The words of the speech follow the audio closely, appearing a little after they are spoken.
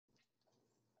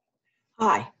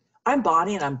Hi, I'm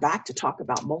Bonnie and I'm back to talk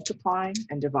about multiplying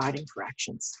and dividing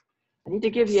fractions. I need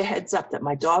to give you a heads up that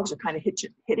my dogs are kind of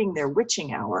hitting their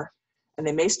witching hour and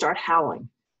they may start howling.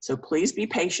 So please be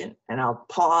patient and I'll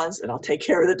pause and I'll take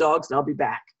care of the dogs and I'll be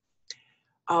back.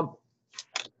 When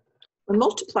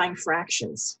multiplying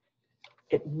fractions,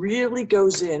 it really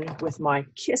goes in with my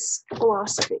KISS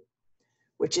philosophy,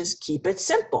 which is keep it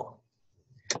simple.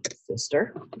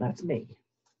 Sister, that's me.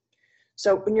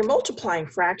 So when you're multiplying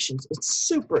fractions, it's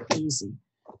super easy.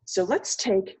 So let's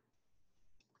take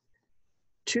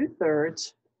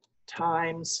 2/3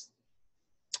 times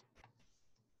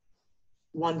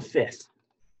 1/5,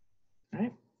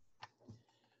 right?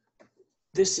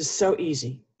 This is so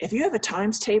easy. If you have a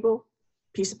times table,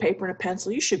 piece of paper and a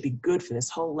pencil, you should be good for this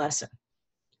whole lesson.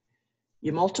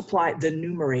 You multiply the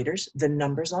numerators, the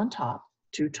numbers on top.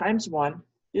 2 times 1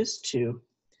 is 2.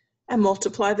 And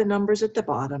multiply the numbers at the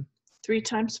bottom. 3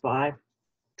 times 5,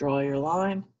 draw your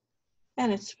line,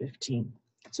 and it's 15.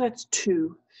 So that's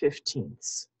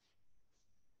 2/15.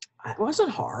 It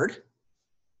wasn't hard.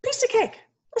 Piece of cake.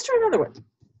 Let's try another one.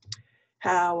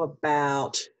 How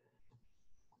about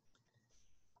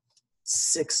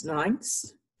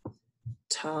 6/9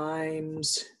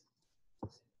 times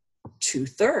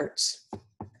 2/3?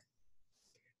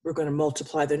 We're going to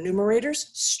multiply the numerators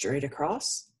straight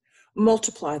across,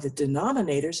 multiply the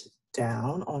denominators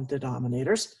down on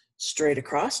denominators straight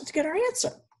across to get our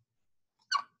answer.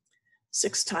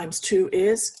 6 times 2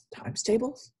 is times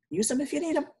tables. Use them if you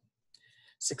need them.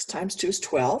 6 times 2 is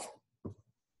 12.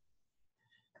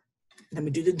 Then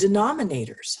we do the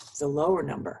denominators, the lower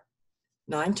number.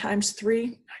 9 times 3,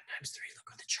 9 times 3,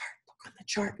 look on the chart, look on the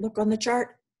chart, look on the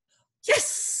chart.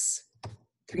 Yes!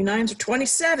 3 9s are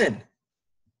 27.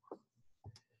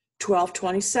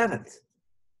 12/27.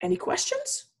 Any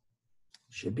questions?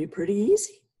 Should be pretty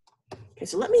easy. Okay,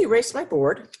 so let me erase my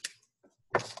board.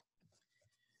 And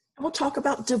we'll talk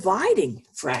about dividing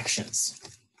fractions.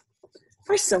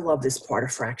 I so love this part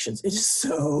of fractions. It is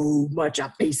so much a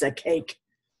piece of cake.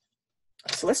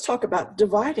 So let's talk about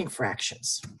dividing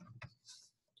fractions.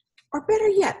 Or better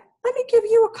yet, let me give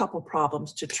you a couple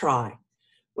problems to try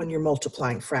when you're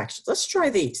multiplying fractions. Let's try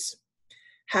these.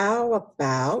 How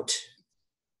about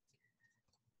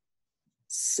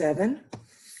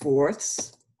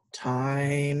 7/4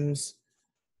 times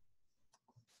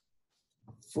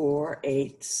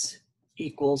 4/8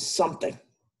 equals something?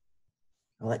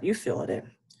 I'll let you fill it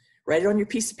in. Write it on your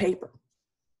piece of paper.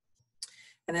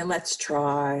 And then let's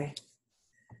try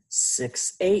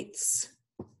 6/8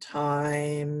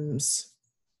 times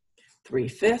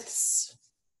 3/5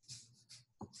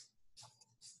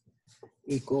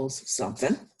 equals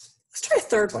something. Let's try a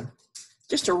third one,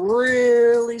 just to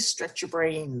really stretch your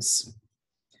brains.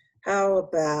 How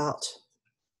about,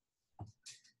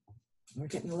 we're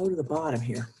getting low to the bottom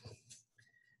here.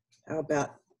 How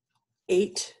about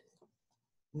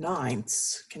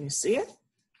 8/9, can you see it?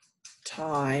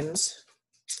 Times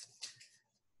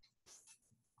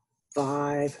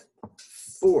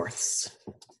 5/4.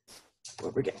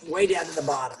 Well, we're getting way down to the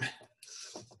bottom.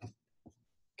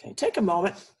 Okay, take a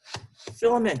moment,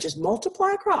 fill them in, just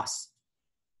multiply across.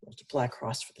 Multiply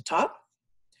across for the top,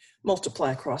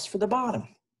 multiply across for the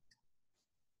bottom.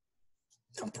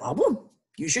 No problem,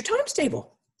 use your times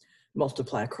table.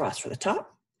 Multiply across for the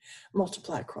top,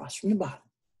 multiply across from the bottom,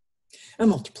 and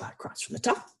multiply across from the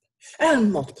top,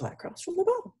 and multiply across from the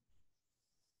bottom.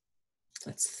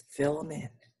 Let's fill them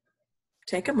in.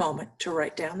 Take a moment to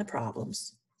write down the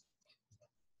problems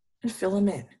and fill them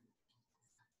in.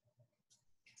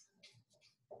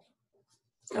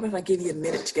 How about if I give you a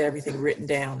minute to get everything written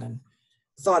down and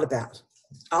thought about?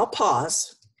 I'll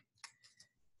pause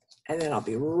and then I'll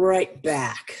be right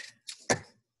back.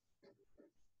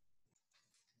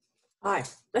 All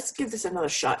right, let's give this another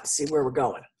shot and see where we're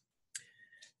going.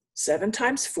 7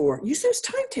 times 4, use those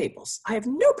timetables. I have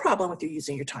no problem with you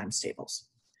using your times tables.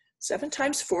 7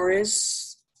 times 4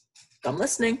 is, I'm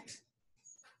listening,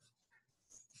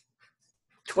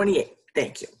 28,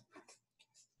 thank you.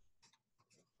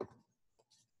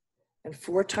 And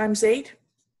 4 times 8,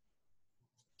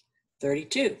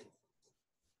 32.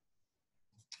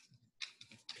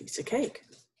 Piece of cake.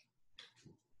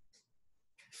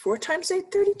 4 times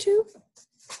 8, 32. Is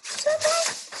that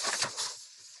right?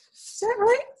 Is that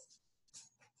right?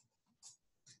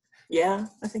 Yeah,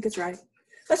 I think it's right.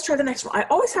 Let's try the next one. I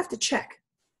always have to check.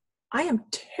 I am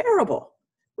terrible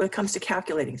when it comes to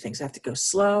calculating things. I have to go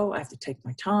slow. I have to take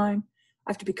my time.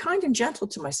 I have to be kind and gentle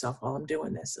to myself while I'm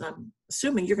doing this. And I'm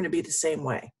assuming you're going to be the same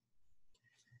way.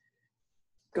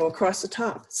 Go across the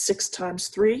top. 6 times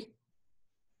 3.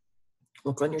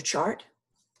 Look on your chart.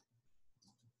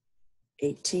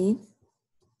 18.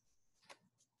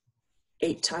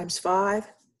 8 times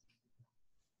 5,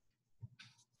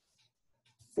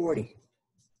 40.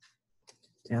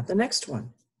 Now the next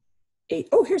one. 8,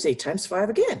 oh, here's 8 times 5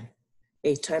 again.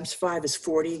 8 times 5 is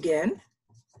 40 again.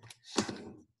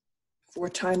 4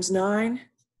 times 9,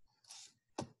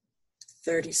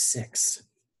 36.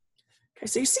 Okay,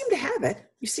 so you seem to have it.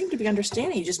 You seem to be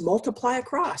understanding. You just multiply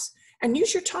across and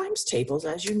use your times tables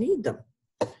as you need them.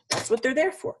 That's what they're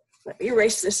there for. Let me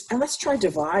erase this and let's try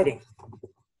dividing.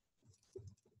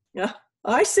 Yeah,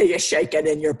 I see you shaking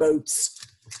in your boots.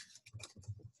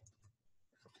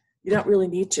 You don't really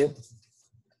need to,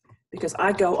 because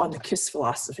I go on the KISS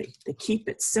philosophy, the keep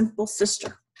it simple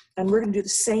sister. And we're going to do the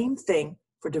same thing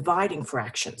for dividing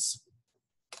fractions.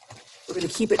 We're going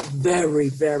to keep it very,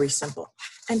 very simple.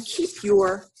 And keep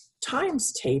your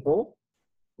times table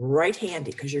right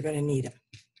handy, because you're going to need it.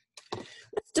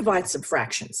 Let's divide some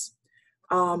fractions.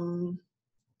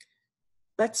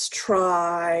 Let's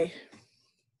try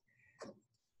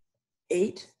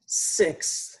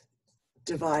 8/6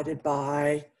 divided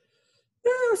by,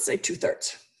 let's say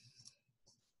 2/3.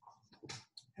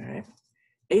 All right,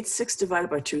 8/6 divided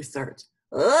by 2/3.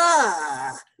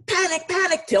 Panic,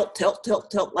 panic, tilt, tilt, tilt,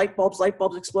 tilt, light bulbs,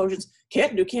 explosions.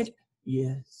 Can't do.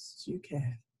 Yes, you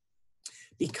can.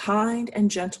 Be kind and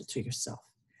gentle to yourself.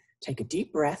 Take a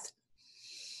deep breath,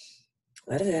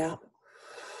 let it out,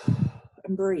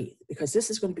 and breathe, because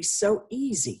this is going to be so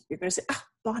easy. You're going to say,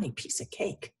 Bonnie, piece of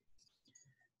cake.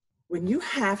 When you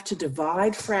have to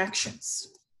divide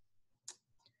fractions,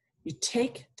 you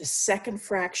take the second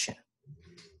fraction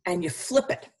and you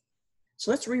flip it. So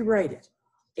let's rewrite it.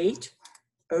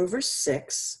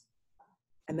 8/6,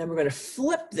 and then we're going to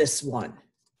flip this one.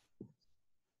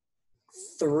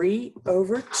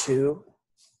 3/2,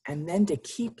 and then to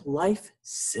keep life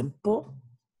simple,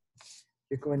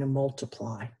 you're going to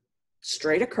multiply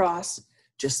straight across,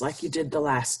 just like you did the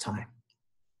last time.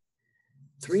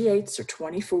 3/8 are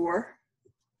 24.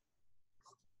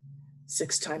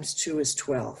 6 times 2 is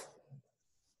 12.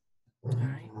 All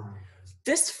right.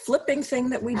 This flipping thing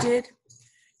that we did,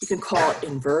 you can call it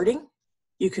inverting.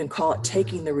 You can call it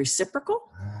taking the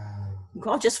reciprocal. You can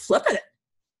call it just flipping it.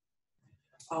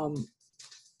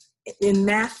 In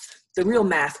math, the real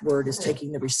math word is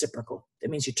taking the reciprocal.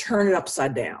 That means you turn it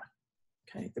upside down,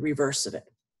 okay, the reverse of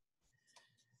it.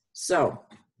 So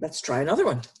let's try another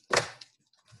one,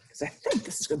 because I think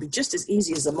this is going to be just as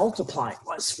easy as the multiplying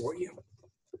was for you.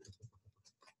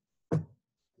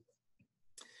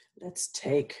 Let's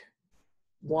take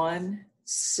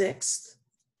 1/6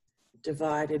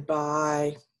 divided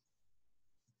by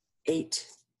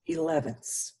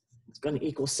 8/11. It's going to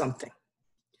equal something.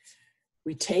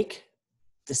 We take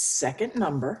the second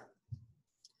number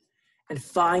and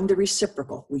find the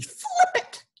reciprocal. We flip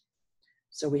it.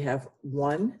 So we have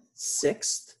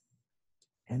 1/6,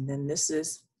 and then this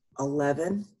is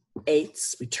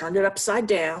 11/8. We turned it upside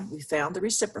down. We found the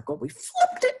reciprocal. We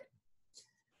flipped it,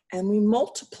 and we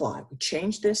multiply. We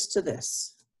change this to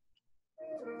this.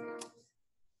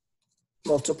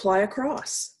 Multiply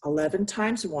across. 11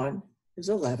 times 1 is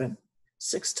 11.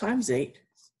 6 times 8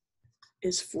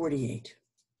 is 48.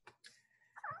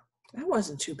 That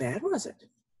wasn't too bad, was it?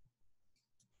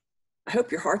 I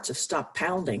hope your hearts have stopped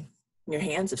pounding and your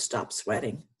hands have stopped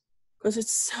sweating, because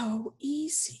it's so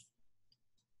easy.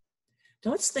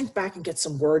 Now let's think back and get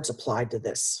some words applied to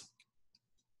this.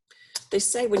 They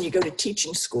say when you go to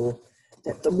teaching school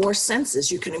that the more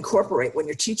senses you can incorporate when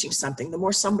you're teaching something, the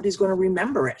more somebody's going to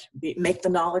remember it, make the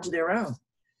knowledge their own.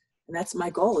 And that's my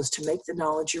goal, is to make the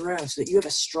knowledge your own so that you have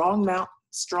a strong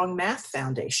math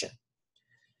foundation.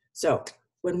 So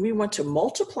when we want to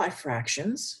multiply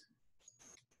fractions,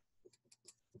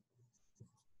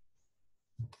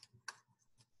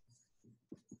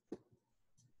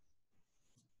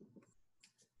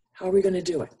 how are we going to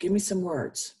do it? Give me some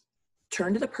words.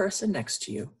 Turn to the person next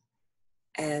to you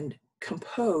and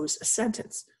compose a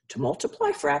sentence. To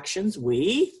multiply fractions,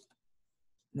 and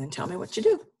then tell me what you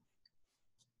do.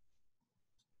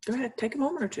 Go ahead, take a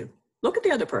moment or two. Look at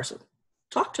the other person.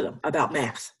 Talk to them about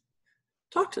math.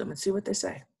 Talk to them and see what they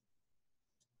say.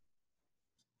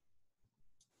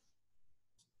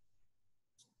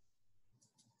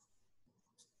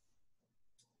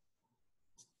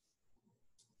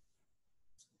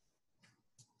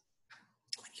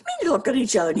 What do you mean you look at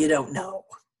each other and you don't know?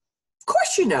 Of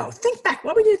course you know. Think back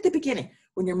what we did at the beginning.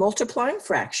 When you're multiplying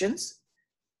fractions,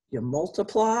 you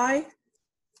multiply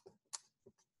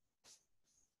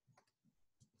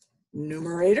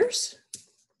numerators,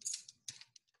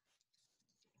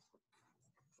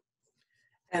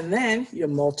 and then you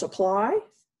multiply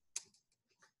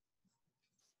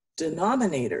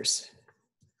denominators.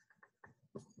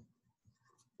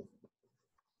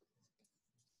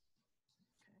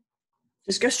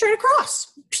 Just go straight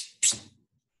across.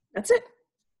 That's it.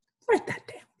 Write that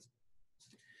down.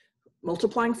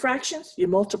 Multiplying fractions, you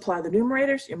multiply the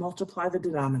numerators, you multiply the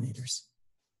denominators.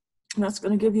 And that's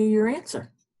going to give you your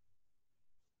answer.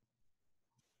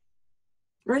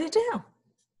 Write it down.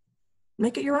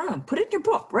 Make it your own. Put it in your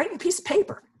book. Write it on a piece of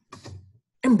paper.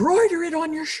 Embroider it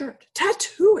on your shirt.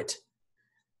 Tattoo it.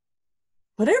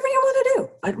 Whatever you want to do,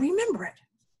 but remember it.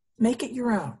 Make it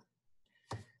your own.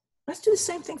 Let's do the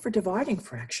same thing for dividing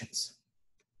fractions.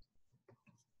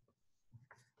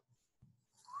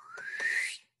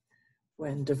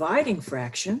 When dividing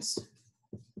fractions,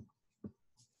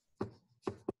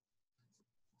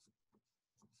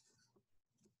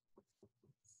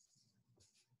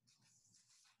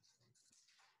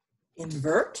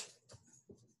 invert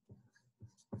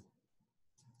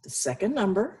the second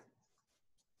number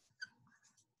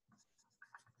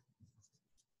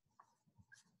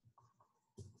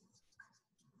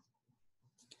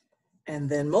and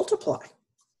then multiply.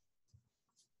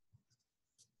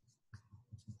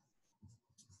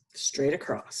 Straight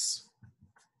across.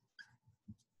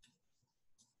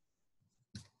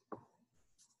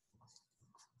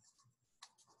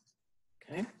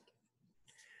 Okay.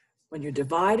 When you're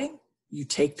dividing, you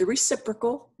take the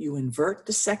reciprocal, you invert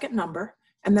the second number,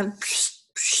 and then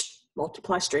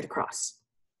multiply straight across.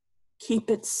 Keep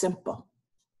it simple.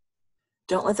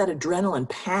 Don't let that adrenaline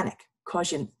panic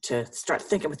cause you to start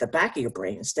thinking with the back of your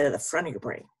brain instead of the front of your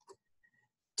brain.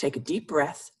 Take a deep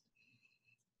breath.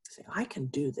 Say, I can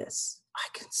do this. I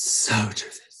can so do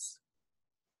this.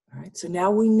 All right, so now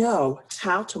we know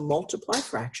how to multiply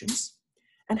fractions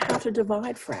and how to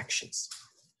divide fractions.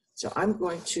 So I'm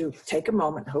going to take a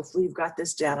moment. Hopefully you've got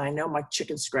this down. I know my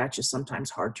chicken scratch is sometimes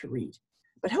hard to read,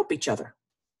 but help each other.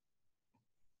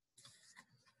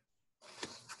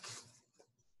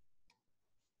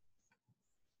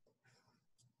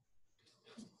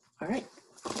 All right,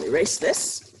 erase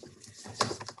this.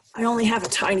 I only have a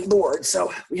tiny board,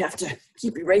 so we have to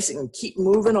keep erasing and keep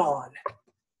moving on.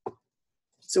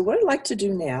 So what I'd like to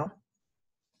do now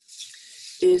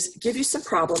is give you some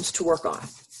problems to work on.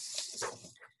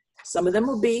 Some of them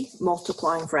will be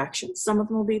multiplying fractions. Some of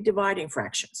them will be dividing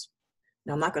fractions.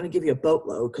 Now, I'm not going to give you a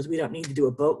boatload because we don't need to do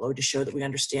a boatload to show that we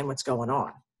understand what's going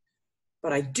on.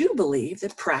 But I do believe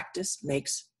that practice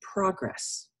makes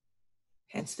progress.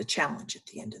 Hence the challenge at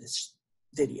the end of this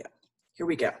video. Here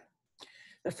we go.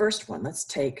 The first one, let's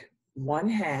take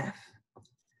 1/2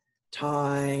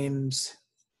 times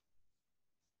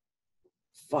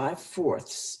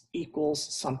 5/4 equals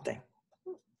something.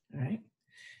 All right.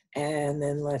 And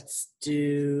then let's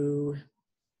do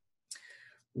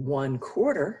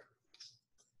 1/4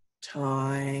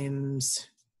 times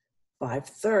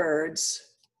 5/3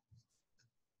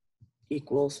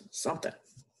 equals something.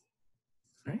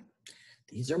 All right.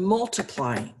 These are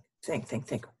multiplying. Think.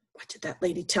 What did that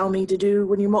lady tell me to do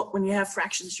when you have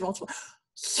fractions? You multiply.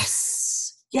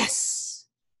 Yes, yes.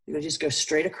 You're gonna just go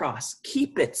straight across.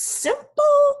 Keep it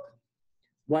simple.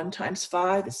 1 times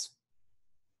 5 is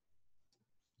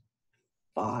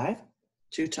 5.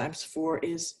 2 times 4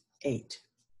 is 8.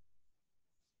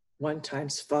 1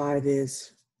 times 5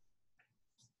 is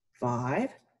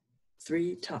 5.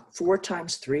 4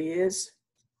 times 3 is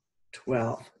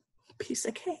 12. Piece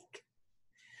of cake.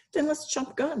 Then let's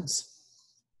jump guns.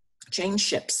 Change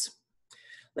ships.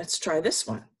 Let's try this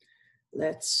one.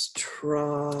 Let's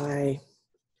try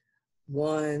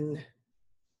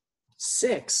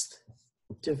 1/6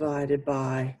 divided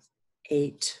by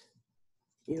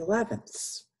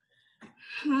 8/11.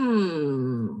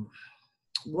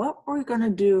 What we're going to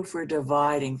do for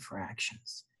dividing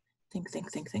fractions. Think.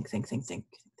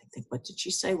 What did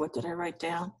she say? What did I write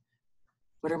down?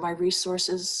 What are my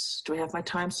resources? Do I have my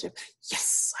times?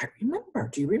 Yes, I remember.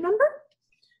 Do you remember?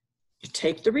 You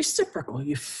take the reciprocal,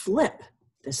 you flip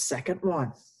the second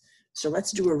one. So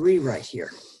let's do a rewrite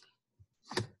here.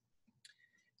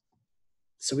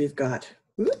 So we've got,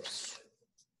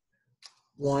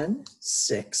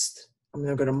 1/6. I'm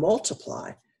going to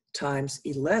multiply times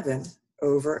 11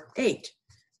 over 8.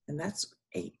 And that's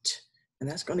 8. And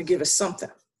that's going to give us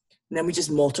something. And then we just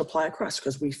multiply across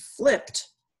because we flipped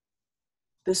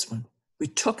this one. We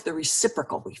took the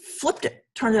reciprocal, we flipped it,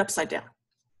 turned it upside down.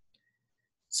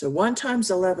 So 1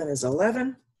 times 11 is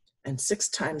 11, and 6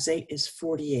 times 8 is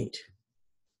 48.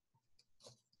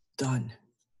 Done.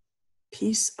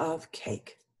 Piece of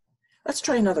cake. Let's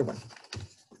try another one.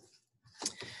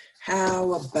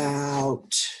 How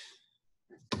about,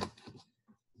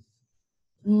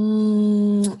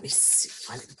 let me see,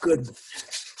 find a good one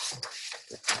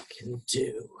that I can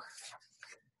do.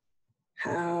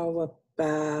 How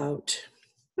about,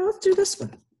 let's do this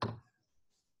one.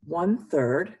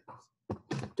 1/3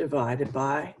 divided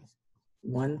by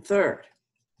 1/3.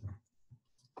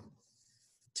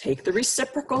 Take the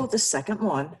reciprocal of the second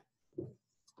one,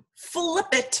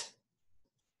 flip it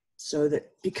so that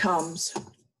it becomes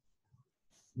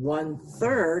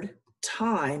 1/3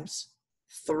 times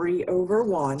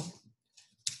 3/1.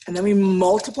 And then we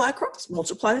multiply across,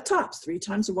 multiply the tops. 3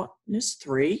 times 1 is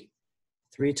 3.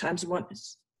 3 times 1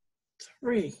 is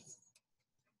 3.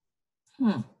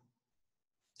 Well,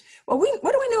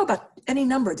 what do we know about any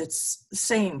number that's the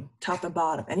same top and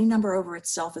bottom? Any number over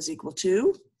itself is equal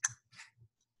to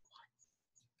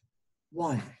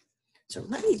 1. So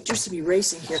let me do some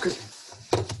erasing here because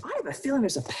I have a feeling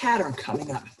there's a pattern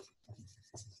coming up.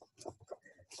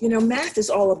 You know, math is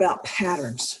all about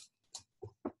patterns.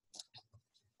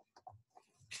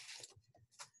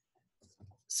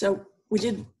 So we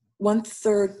did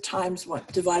 1/3 times 1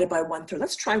 divided by 1/3.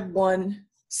 Let's try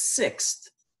 1/6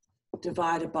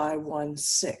 divided by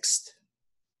 1/6.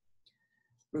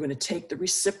 We're going to take the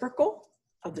reciprocal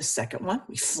of the second one.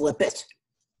 We flip it.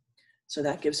 So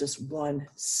that gives us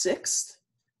 1/6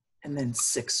 and then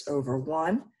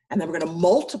 6/1. And then we're going to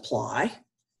multiply.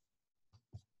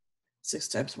 6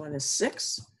 times 1 is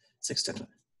 6. 6 times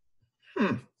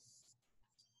 1.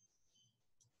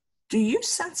 Do you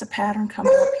sense a pattern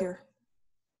coming up here?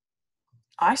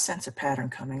 I sense a pattern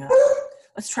coming up.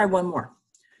 Let's try one more.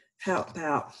 How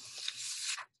about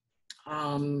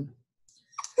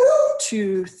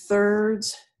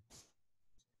 2/3?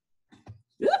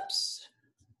 Oops.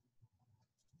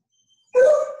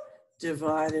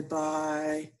 Divided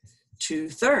by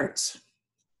 2/3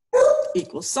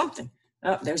 equals something.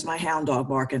 Oh, there's my hound dog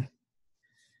barking.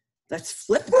 Let's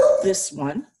flip this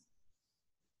one.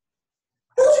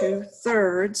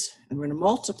 2/3, and we're going to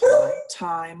multiply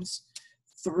times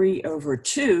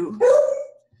 3/2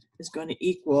 is going to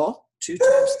equal 2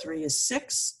 times 3 is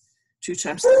 6. 2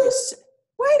 times 3 is 6.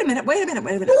 Wait a minute. We're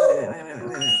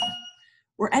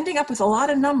ending up with a lot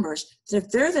of numbers that if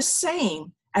they're the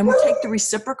same and we take the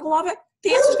reciprocal of it,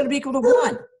 the answer is going to be equal to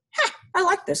 1. Ha, I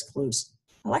like this clues.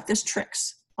 I like this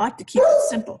tricks. I like to keep it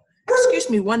simple. Excuse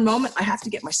me one moment. I have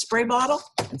to get my spray bottle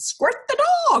and squirt the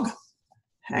dog.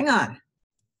 Hang on.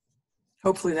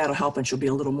 Hopefully that'll help and she'll be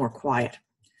a little more quiet.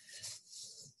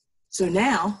 So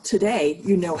now, today,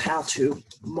 you know how to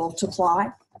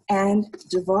multiply and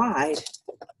divide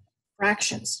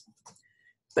fractions.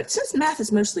 But since math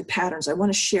is mostly patterns, I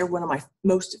want to share one of my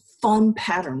most fun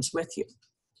patterns with you.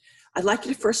 I'd like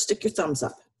you to first stick your thumbs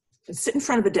up and sit in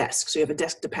front of a desk so you have a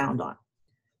desk to pound on.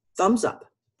 Thumbs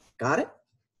up. Got it?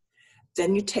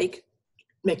 Then you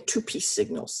make 2 peace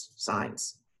signals,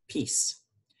 signs, peace.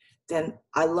 Then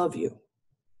I love you.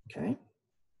 Okay?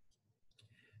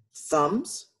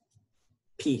 Thumbs,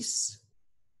 peace,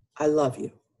 I love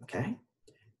you. Okay?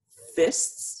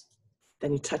 Fists,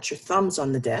 then you touch your thumbs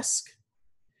on the desk.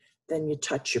 Then you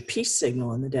touch your peace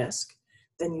signal on the desk.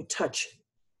 Then you touch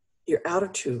your outer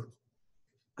 2,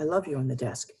 I love you on the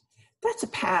desk. That's a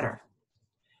pattern.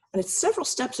 And it's several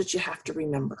steps that you have to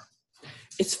remember.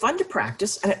 It's fun to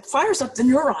practice, and it fires up the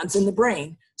neurons in the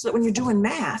brain so that when you're doing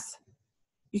math,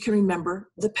 you can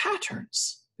remember the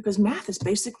patterns, because math is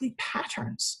basically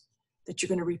patterns that you're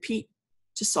going to repeat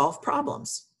to solve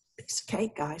problems. Piece of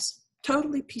cake, guys.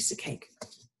 Totally piece of cake.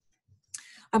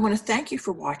 I want to thank you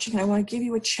for watching, and I want to give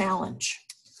you a challenge.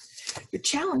 Your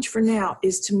challenge for now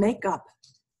is to make up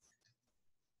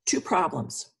 2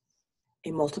 problems,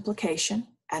 a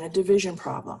multiplication and a division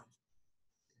problem.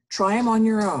 Try them on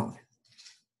your own.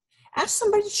 Ask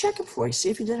somebody to check them for you, see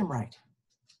if you did them right.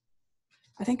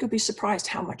 I think you'll be surprised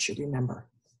how much you remember.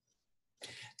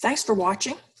 Thanks for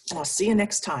watching, and I'll see you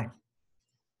next time.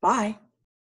 Bye.